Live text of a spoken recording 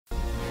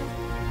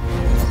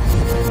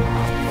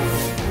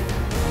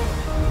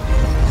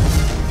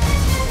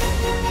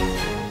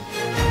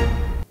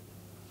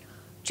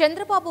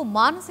చంద్రబాబు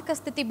మానసిక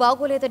స్థితి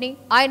బాగోలేదని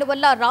ఆయన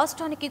వల్ల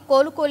రాష్ట్రానికి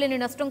కోలుకోలేని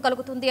నష్టం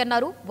కలుగుతుంది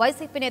అన్నారు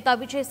వైసీపీ నేత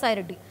విజయ్ సాయి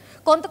రెడ్డి.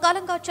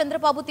 కొంతకాలంగా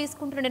చంద్రబాబు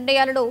తీసుకుంటున్న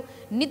నిర్ణయాలలో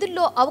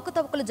నిధుల్లో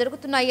అవకతవకలు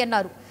జరుగుతున్నాయి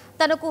అన్నారు.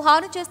 తనకు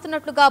హాని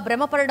చేస్తున్నట్లుగా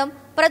భ్రమపడడం,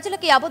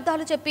 ప్రజలకి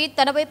అబద్ధాలు చెప్పి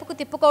తన వైపుకు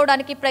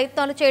తిప్పుకోవడానికి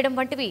ప్రయత్నాలు చేయడం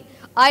వంటివి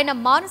ఆయన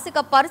మానసిక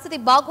పరిస్థితి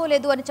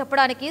బాగోలేదు అని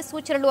చెప్పడానికి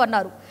సూచనలు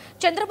అన్నారు.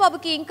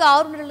 చంద్రబాబుకి ఇంకా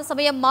 6 నెలల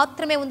సమయం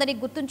మాత్రమే ఉందని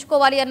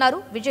గుర్తుంచుకోవాలి అన్నారు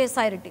విజయ్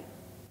సాయి రెడ్డి.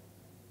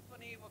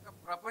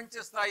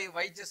 ప్రపంచ స్థాయి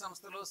వైద్య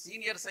సంస్థలో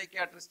సీనియర్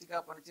సైకియాట్రిస్ట్ గా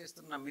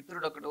పనిచేస్తున్న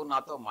మిత్రుడొకడు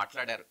నాతో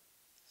మాట్లాడారు.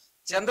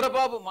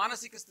 చంద్రబాబు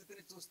మానసిక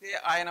స్థితిని చూస్తే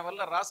ఆయన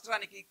వల్ల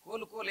రాష్ట్రానికి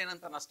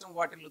కోలుకోలేనంత నష్టం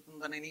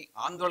వాటిల్లుతుందని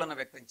ఆందోళన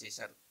వ్యక్తం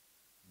చేశారు.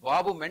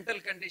 బాబు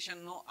మెంటల్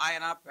కండిషన్ ను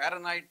ఆయన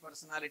పారానాయిడ్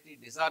పర్సనాలిటీ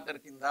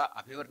డిజార్డర్ కింద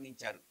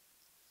అభివర్ణించారు.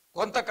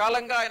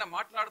 కొంతకాలంగా ఆయన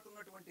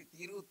మాట్లాడుతున్నటువంటి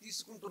తీరు,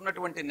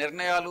 తీసుకుంటున్నటువంటి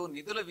నిర్ణయాలు,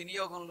 నిధుల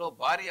వినియోగంలో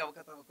భారీ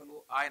అవకతవకలు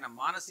ఆయన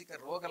మానసిక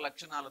రోగ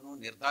లక్షణాలను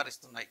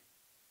నిర్ధారిస్తున్నాయి.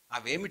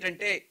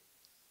 అవేమిటంటే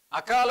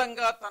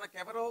అకాలంగా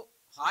తనకెవరో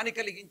హాని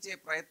కలిగించే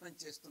ప్రయత్నం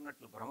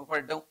చేస్తున్నట్లు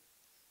భ్రమపడడం,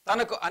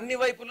 తనకు అన్ని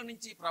వైపుల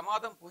నుంచి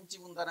ప్రమాదం పొంచి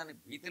ఉందనని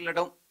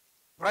భీతిల్లడం,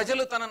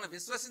 ప్రజలు తనను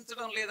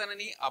విశ్వసించడం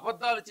లేదనని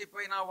అబద్ధాలు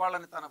చెప్పైనా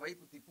వాళ్ళని తన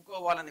వైపు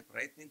తిప్పుకోవాలని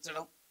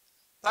ప్రయత్నించడం,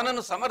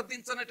 తనను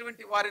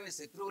సమర్థించనటువంటి వారిని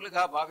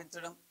శత్రువులుగా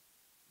భావించడం,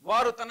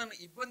 వారు తనను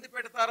ఇబ్బంది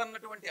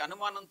పెడతారన్నటువంటి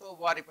అనుమానంతో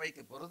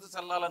వారిపైకి బురద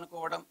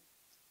చల్లాలనుకోవడం,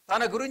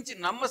 తన గురించి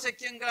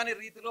నమ్మశక్యంగాని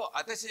రీతిలో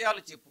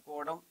అతిశయాలు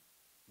చెప్పుకోవడం,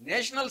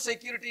 national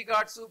security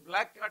guards,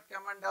 black card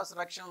commanders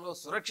రక్షణలో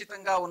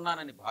సురక్షితంగా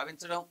ఉన్నానని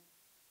భావించడం,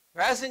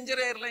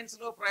 ప్యాసింజర్ ఎయిర్లైన్స్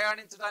లో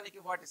ప్రయాణించడానికి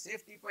వాటి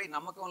సేఫ్టీపై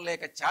నమ్మకం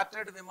లేక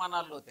చార్టర్డ్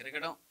విమానాల్లో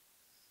తిరగడం,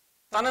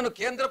 తనను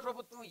కేంద్ర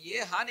ప్రభుత్వం ఏ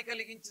హాని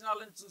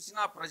కలిగించాలని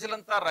చూసినా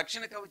ప్రజలంతా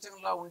రక్షణ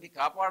కవచంలా ఉండి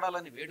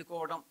కాపాడాలని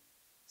వేడుకోవడం,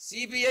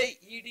 CBI,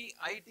 ED,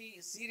 IT,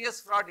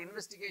 serious fraud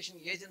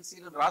investigation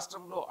ఏజెన్సీలను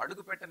రాష్ట్రంలో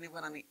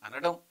అడుగుపెట్టనివ్వనని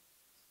అనడం,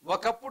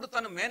 ఒకప్పుడు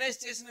తను మేనేజ్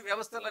చేసిన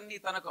వ్యవస్థలన్నీ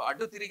తనకు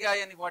అడ్డు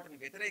తిరిగాయని వాటిని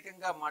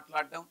వ్యతిరేకంగా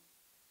మాట్లాడడం,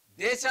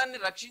 దేశాన్ని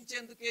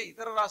రక్షించేందుకే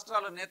ఇతర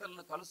రాష్ట్రాల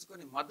నేతలను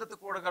కలుసుకుని మద్దతు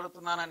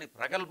కూడగలుగుతున్నానని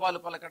ప్రగల్భాలు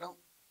పలకడం,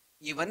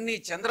 ఇవన్నీ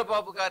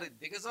చంద్రబాబు గారి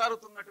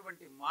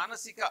దిగజారుతున్నటువంటి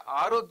మానసిక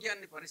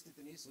ఆరోగ్యాన్ని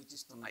పరిస్థితిని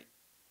సూచిస్తున్నాయి.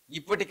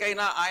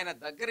 ఇప్పటికైనా ఆయన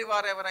దగ్గరి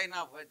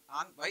వారెవరైనా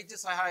వైద్య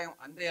సహాయం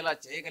అందేలా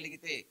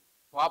చేయగలిగితే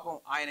పాపం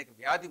ఆయనకు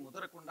వ్యాధి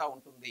ముదరకుండా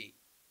ఉంటుంది.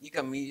 ఇక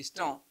మీ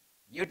ఇష్టం.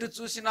 ఎటు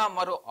చూసినా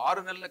మరో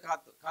 6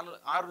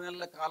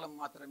 నెలల కాలం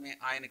మాత్రమే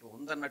ఆయనకు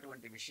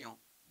ఉందన్నటువంటి విషయం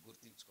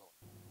గుర్తుంచుకోవాలి.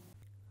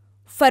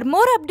 For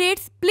more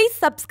updates, please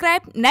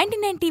subscribe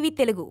 99 TV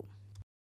Telugu.